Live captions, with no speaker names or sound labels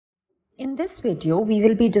In this video, we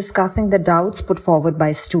will be discussing the doubts put forward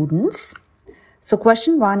by students. So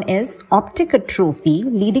question 1 is optic atrophy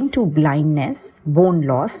leading to blindness, bone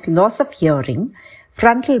loss, loss of hearing,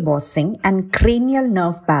 frontal bossing and cranial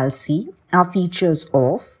nerve palsy are features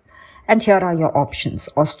of, and here are your options: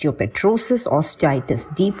 osteopetrosis, osteitis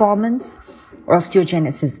deformans,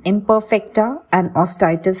 osteogenesis imperfecta and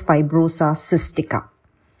osteitis fibrosa cystica.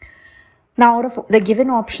 Now, out of the given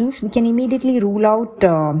options, we can immediately rule out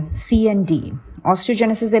C and D.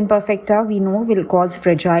 Osteogenesis imperfecta, we know, will cause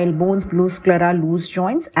fragile bones, blue sclera, loose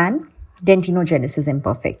joints, and dentinogenesis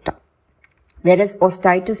imperfecta. Whereas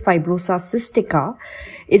osteitis fibrosa cystica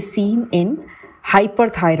is seen in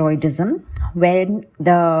hyperthyroidism, when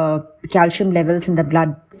the calcium levels in the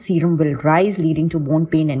blood serum will rise, leading to bone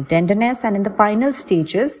pain and tenderness. And in the final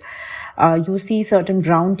stages, you see certain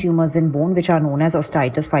brown tumors in bone, which are known as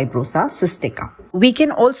osteitis fibrosa cystica. We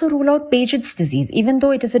can also rule out Paget's disease, even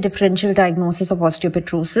though it is a differential diagnosis of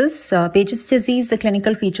osteopetrosis. Paget's disease, the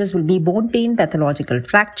clinical features will be bone pain, pathological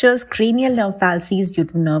fractures, cranial nerve palsies due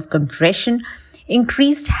to nerve compression,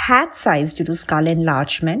 increased hat size due to skull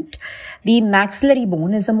enlargement. The maxillary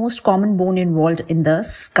bone is the most common bone involved in the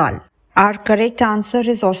skull. Our correct answer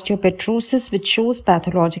is osteopetrosis, which shows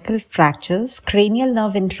pathological fractures, cranial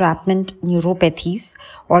nerve entrapment neuropathies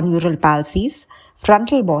or neural palsies,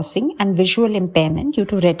 frontal bossing and visual impairment due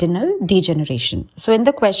to retinal degeneration. So in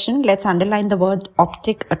the question, let's underline the word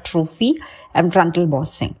optic atrophy and frontal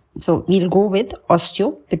bossing. So we'll go with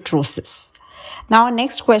osteopetrosis. Now our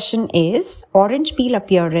next question is, orange peel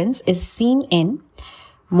appearance is seen in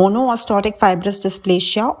monoostotic fibrous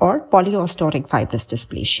dysplasia or polyostotic fibrous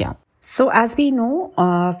dysplasia. So as we know,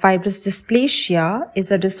 fibrous dysplasia is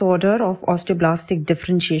a disorder of osteoblastic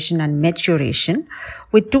differentiation and maturation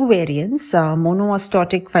with two variants,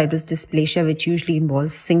 monoostotic fibrous dysplasia, which usually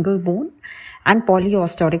involves single bone, and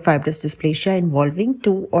polyostotic fibrous dysplasia involving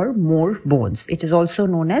two or more bones. It is also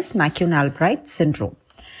known as McCune-Albright syndrome.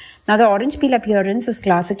 Now, the orange peel appearance is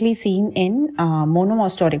classically seen in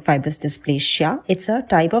monoostotic fibrous dysplasia. It's a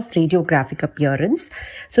type of radiographic appearance.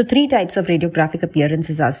 So, three types of radiographic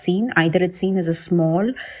appearances are seen. Either it's seen as a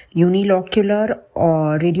small unilocular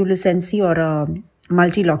or radiolucency or a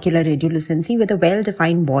multilocular radiolucency with a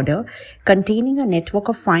well-defined border containing a network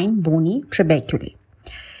of fine bony trabeculae.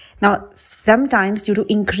 Now, sometimes due to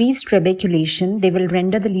increased trabeculation, they will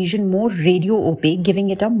render the lesion more radio-opaque,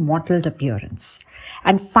 giving it a mottled appearance.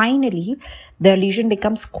 And finally, the lesion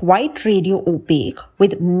becomes quite radio-opaque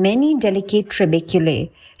with many delicate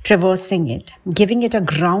trabeculae traversing it, giving it a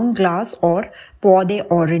ground glass or peau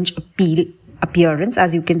orange peel appearance,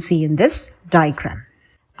 as you can see in this diagram.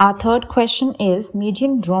 Our third question is,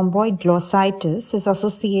 median rhomboid glossitis is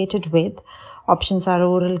associated with, options are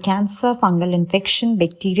oral cancer, fungal infection,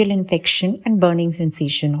 bacterial infection, and burning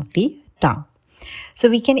sensation of the tongue. So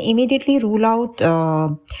we can immediately rule out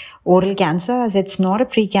oral cancer, as it's not a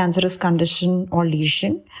precancerous condition or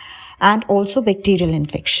lesion, and also bacterial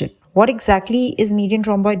infection. What exactly is median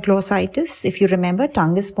rhomboid glossitis? If you remember,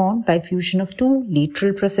 tongue is formed by fusion of two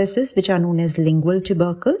lateral processes, which are known as lingual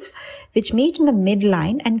tubercles, which meet in the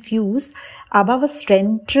midline and fuse above a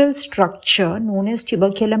central structure known as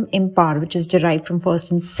tuberculum impar, which is derived from first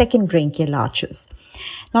and second branchial arches.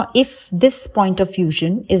 Now, if this point of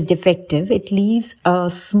fusion is defective, it leaves a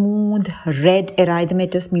smooth red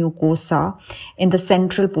erythematous mucosa in the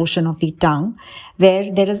central portion of the tongue, where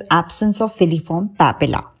there is absence of filiform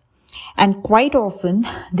papilla. And quite often,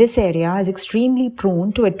 this area is extremely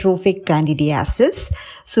prone to atrophic candidiasis.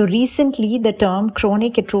 So recently, the term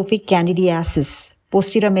chronic atrophic candidiasis,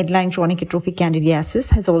 posterior midline chronic atrophic candidiasis,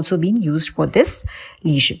 has also been used for this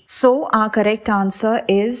lesion. So our correct answer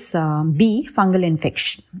is B, fungal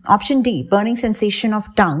infection. Option D, burning sensation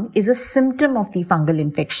of tongue, is a symptom of the fungal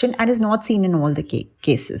infection and is not seen in all the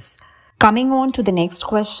cases. Coming on to the next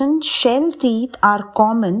question, shell teeth are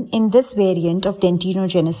common in this variant of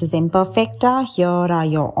dentinogenesis imperfecta. Here are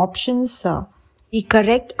your options. The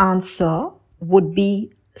correct answer would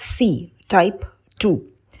be C, type 2.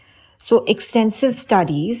 So extensive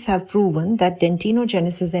studies have proven that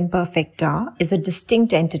dentinogenesis imperfecta is a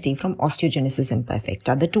distinct entity from osteogenesis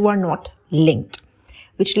imperfecta. The two are not linked,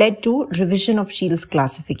 which led to revision of Shields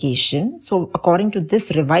classification. So according to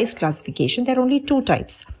this revised classification, there are only two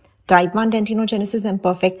types. Type 1 dentinogenesis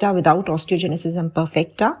imperfecta without osteogenesis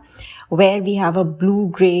imperfecta, where we have a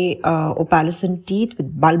blue-gray opalescent teeth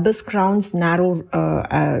with bulbous crowns,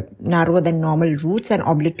 narrower than normal roots, and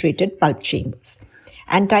obliterated pulp chambers.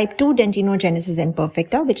 And type 2 dentinogenesis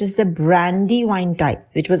imperfecta, which is the Brandywine type,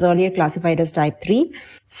 which was earlier classified as type 3.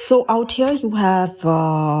 So out here you have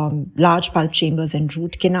large pulp chambers and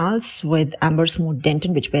root canals with amber smooth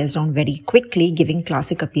dentin, which wears down very quickly, giving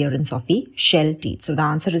classic appearance of the shell teeth. So the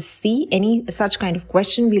answer is C. Any such kind of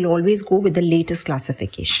question, we'll always go with the latest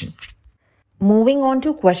classification. Moving on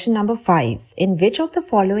to question number 5. In which of the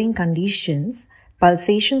following conditions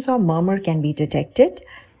pulsations or murmur can be detected?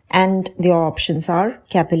 And the options are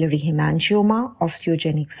capillary hemangioma,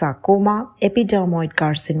 osteogenic sarcoma, epidermoid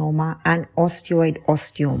carcinoma, and osteoid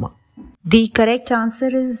osteoma. The correct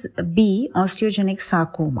answer is B, osteogenic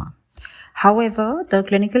sarcoma. However, the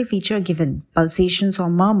clinical feature given, pulsations or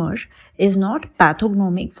murmur, is not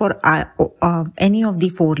pathognomic for any of the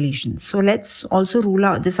 4 lesions. So let's also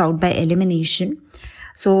rule this out by elimination.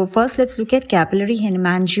 So first, let's look at capillary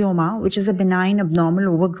hemangioma, which is a benign abnormal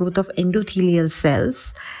overgrowth of endothelial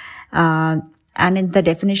cells. And in the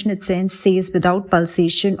definition it says without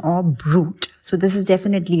pulsation or bruit. So this is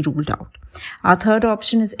definitely ruled out. Our third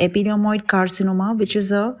option is epidermoid carcinoma, which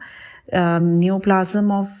is a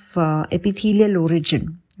neoplasm of epithelial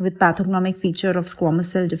origin with pathognomic feature of squamous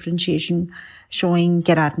cell differentiation showing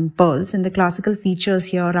keratin pearls. And the classical features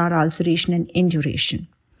here are ulceration and induration.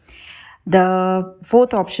 The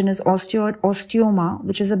fourth option is osteoid osteoma,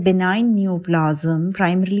 which is a benign neoplasm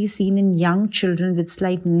primarily seen in young children with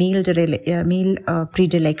slight male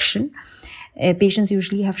predilection. Patients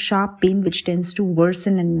usually have sharp pain which tends to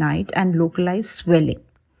worsen at night and localized swelling.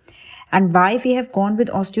 And why we have gone with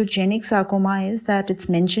osteogenic sarcoma is that it's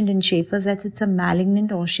mentioned in Schaeffer's that it's a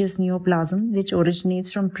malignant osseous neoplasm which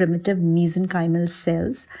originates from primitive mesenchymal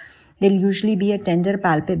cells. There'll usually be a tender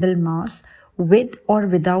palpable mass with or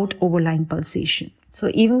without overlying pulsation.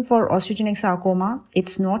 So even for osteogenic sarcoma,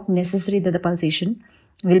 it's not necessary that the pulsation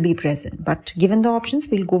will be present. But given the options,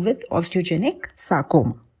 we'll go with osteogenic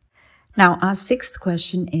sarcoma. Now, our 6th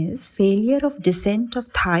question is, failure of descent of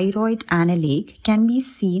thyroid annulage can be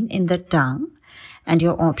seen in the tongue. And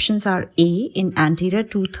your options are A, in anterior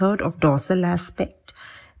 2/3 of dorsal aspect,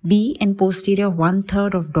 B, in posterior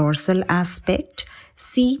 1/3 of dorsal aspect,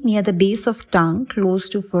 C, near the base of tongue close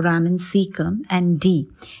to foramen cecum, and D,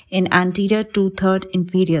 in anterior 2/3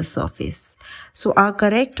 inferior surface. So our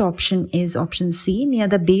correct option is option C, near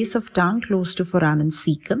the base of tongue close to foramen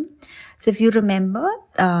cecum. So if you remember,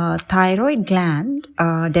 thyroid gland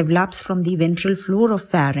develops from the ventral floor of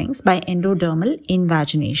pharynx by endodermal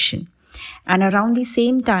invagination. And around the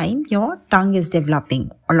same time, your tongue is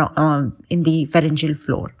developing in the pharyngeal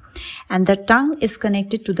floor. And the tongue is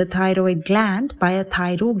connected to the thyroid gland by a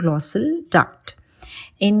thyroglossal duct.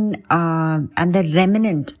 And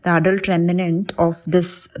the adult remnant of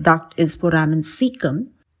this duct is foramen cecum.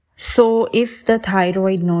 So if the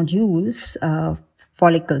thyroid nodules,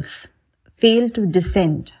 follicles, fail to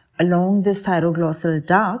descend along this thyroglossal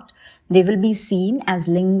duct, they will be seen as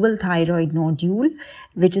lingual thyroid nodule,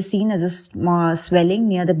 which is seen as a small swelling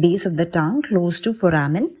near the base of the tongue close to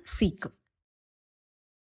foramen cecum.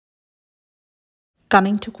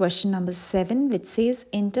 Coming to question number 7, which says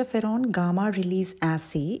interferon gamma release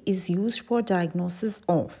assay is used for diagnosis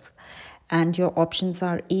of, and your options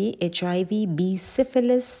are A, HIV, B,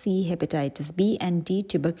 syphilis, C, hepatitis B, and D,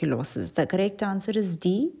 tuberculosis. The correct answer is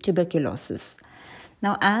D, tuberculosis.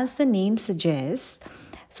 Now, as the name suggests,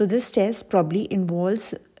 so this test probably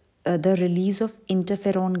involves the release of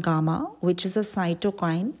interferon gamma, which is a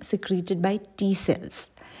cytokine secreted by T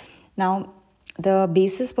cells. Now, the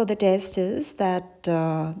basis for the test is that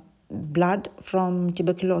blood from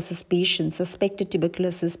tuberculosis patients, suspected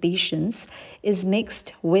tuberculosis patients, is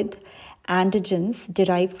mixed with antigens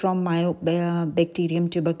derived from Mycobacterium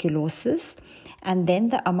tuberculosis, and then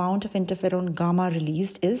the amount of interferon gamma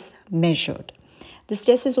released is measured. This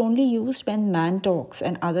test is only used when Mantox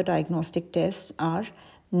and other diagnostic tests are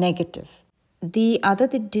negative. The other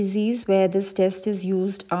disease where this test is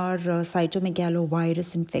used are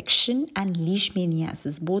cytomegalovirus infection and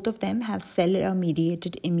leishmaniasis. Both of them have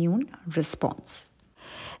cellular-mediated immune response.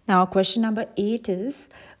 Now, question number 8 is,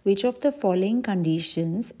 which of the following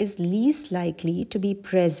conditions is least likely to be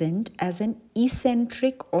present as an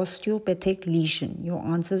eccentric osteopathic lesion? Your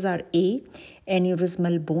answers are A,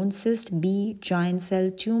 aneurysmal bone cyst, B, giant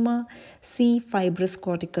cell tumor, C, fibrous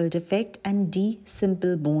cortical defect, and D,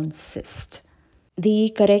 simple bone cyst.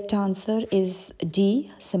 The correct answer is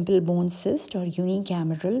D, simple bone cyst or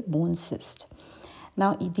unicameral bone cyst.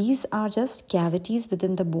 Now, these are just cavities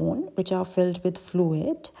within the bone which are filled with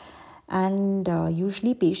fluid, and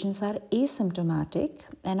usually patients are asymptomatic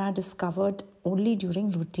and are discovered only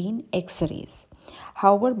during routine X-rays.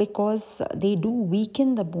 However, because they do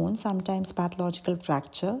weaken the bone, sometimes pathological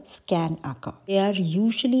fractures can occur. They are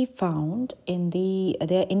usually found they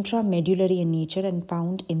are intramedullary in nature and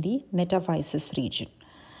found in the metaphysis region.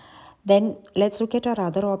 Then let's look at our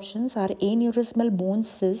other options. Our aneurysmal bone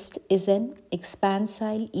cyst is an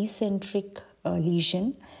expansile eccentric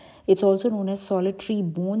lesion. It's also known as solitary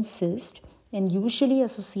bone cyst and usually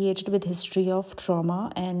associated with history of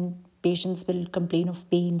trauma, and patients will complain of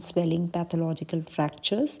pain, swelling, pathological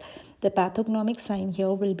fractures. The pathognomic sign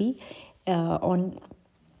here will be on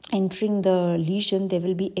entering the lesion, there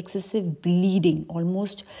will be excessive bleeding.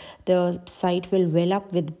 Almost the site will well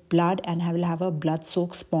up with blood and will have a blood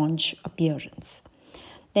soaked sponge appearance.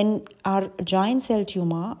 Then our giant cell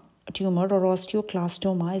tumor or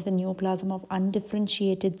osteoclastoma is the neoplasm of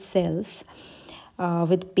undifferentiated cells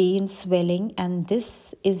with pain, swelling, and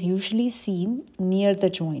this is usually seen near the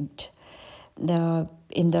joint.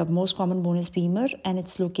 In the most common bone is femur and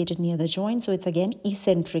it's located near the joint, so it's again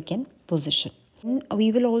eccentric in position.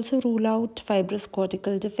 We will also rule out fibrous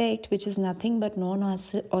cortical defect, which is nothing but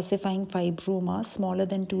non-ossifying fibroma smaller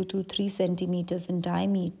than 2 to 3 centimeters in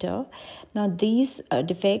diameter. Now these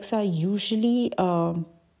defects are usually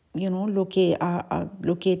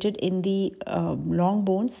located in the long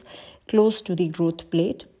bones close to the growth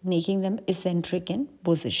plate, making them eccentric in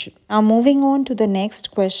position. Now moving on to the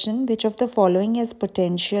next question, which of the following has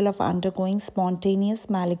potential of undergoing spontaneous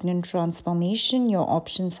malignant transformation? Your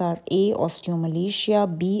options are A. Osteomalacia,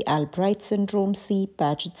 B. Albright syndrome, C.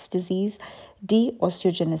 Paget's disease, D.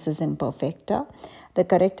 Osteogenesis imperfecta. The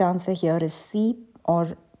correct answer here is C,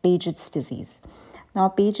 or Paget's disease. Now,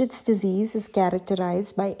 Paget's disease is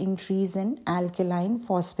characterized by increase in alkaline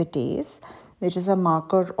phosphatase, which is a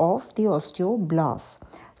marker of the osteoblast.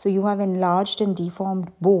 So, you have enlarged and deformed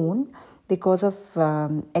bone because of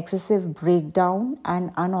excessive breakdown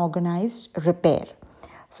and unorganized repair.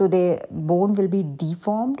 So, the bone will be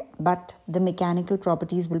deformed, but the mechanical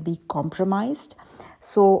properties will be compromised.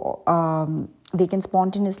 So, they can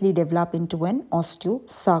spontaneously develop into an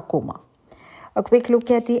osteosarcoma. A quick look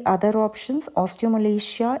at the other options.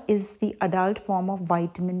 Osteomalacia is the adult form of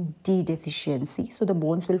vitamin D deficiency. So the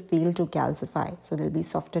bones will fail to calcify. So there will be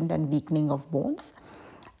softened and weakening of bones.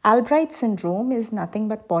 Albright syndrome is nothing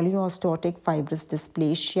but polyostotic fibrous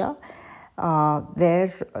dysplasia,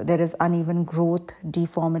 where there is uneven growth,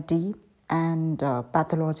 deformity, and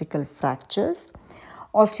pathological fractures.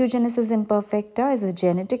 Osteogenesis imperfecta is a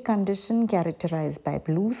genetic condition characterized by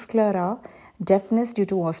blue sclera, deafness due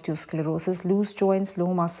to osteosclerosis, loose joints,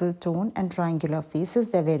 low muscle tone, and triangular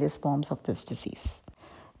faces. There are various forms of this disease.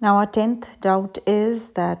 Now, our 10th doubt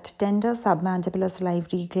is that tender submandibular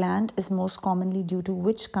salivary gland is most commonly due to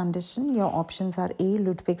which condition? Your options are A.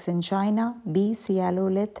 Ludwig's angina, B.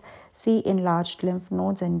 Cyalolith, C. Enlarged lymph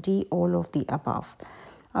nodes, and D. All of the above.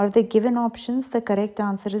 Out of the given options, the correct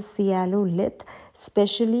answer is cyalolith,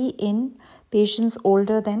 especially in patients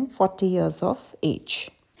older than 40 years of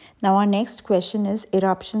age. Now our next question is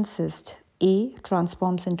eruption cyst. A.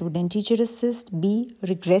 Transforms into dentigerous cyst. B.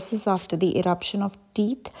 Regresses after the eruption of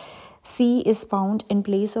teeth. C. Is found in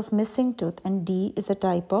place of missing tooth. And D. Is a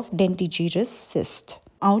type of dentigerous cyst.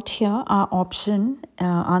 Out here, our option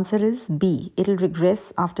answer is B. It will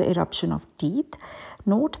regress after eruption of teeth.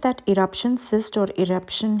 Note that eruption cyst or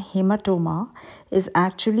eruption hematoma is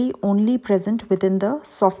actually only present within the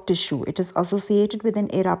soft tissue. It is associated with an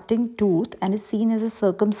erupting tooth and is seen as a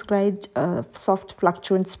circumscribed soft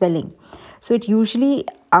fluctuant swelling. So it usually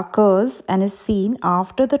occurs and is seen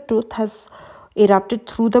after the tooth has erupted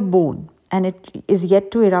through the bone and it is yet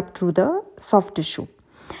to erupt through the soft tissue.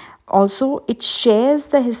 Also, it shares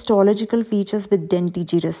the histological features with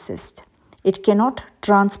dentigerous cyst. It cannot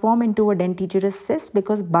transform into a dentigerous cyst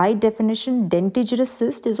because by definition, dentigerous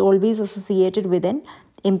cyst is always associated with an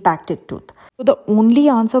impacted tooth. So the only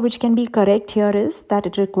answer which can be correct here is that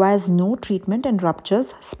it requires no treatment and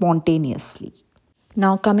ruptures spontaneously.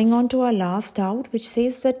 Now coming on to our last doubt, which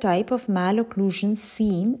says the type of malocclusion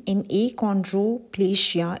seen in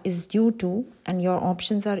achondroplasia is due to, and your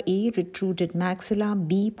options are A. Retruded maxilla,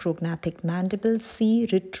 B. Prognathic mandible, C.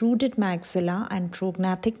 Retruded maxilla and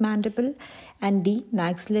prognathic mandible, and D.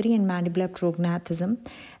 Maxillary and mandibular prognathism,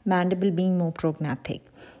 mandible being more prognathic.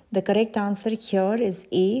 The correct answer here is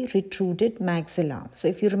A. Retruded maxilla. So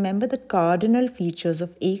if you remember, the cardinal features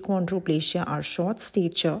of achondroplasia are short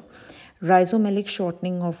stature, rhizomelic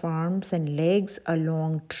shortening of arms and legs, a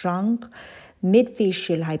long trunk,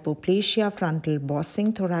 midfacial hypoplasia, frontal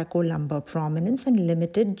bossing, thoracolumbar prominence, and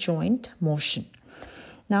limited joint motion.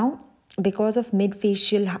 Now, because of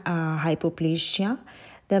midfacial hypoplasia,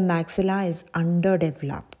 the maxilla is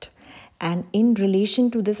underdeveloped And in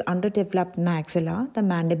relation to this underdeveloped maxilla, the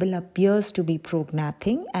mandible appears to be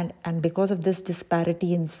prognathing, and because of this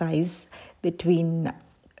disparity in size between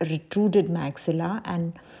retruded maxilla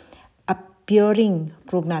and appearing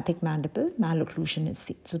prognathic mandible, malocclusion is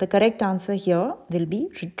seen. So the correct answer here will be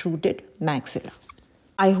retruded maxilla.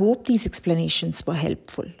 I hope these explanations were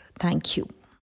helpful. Thank you.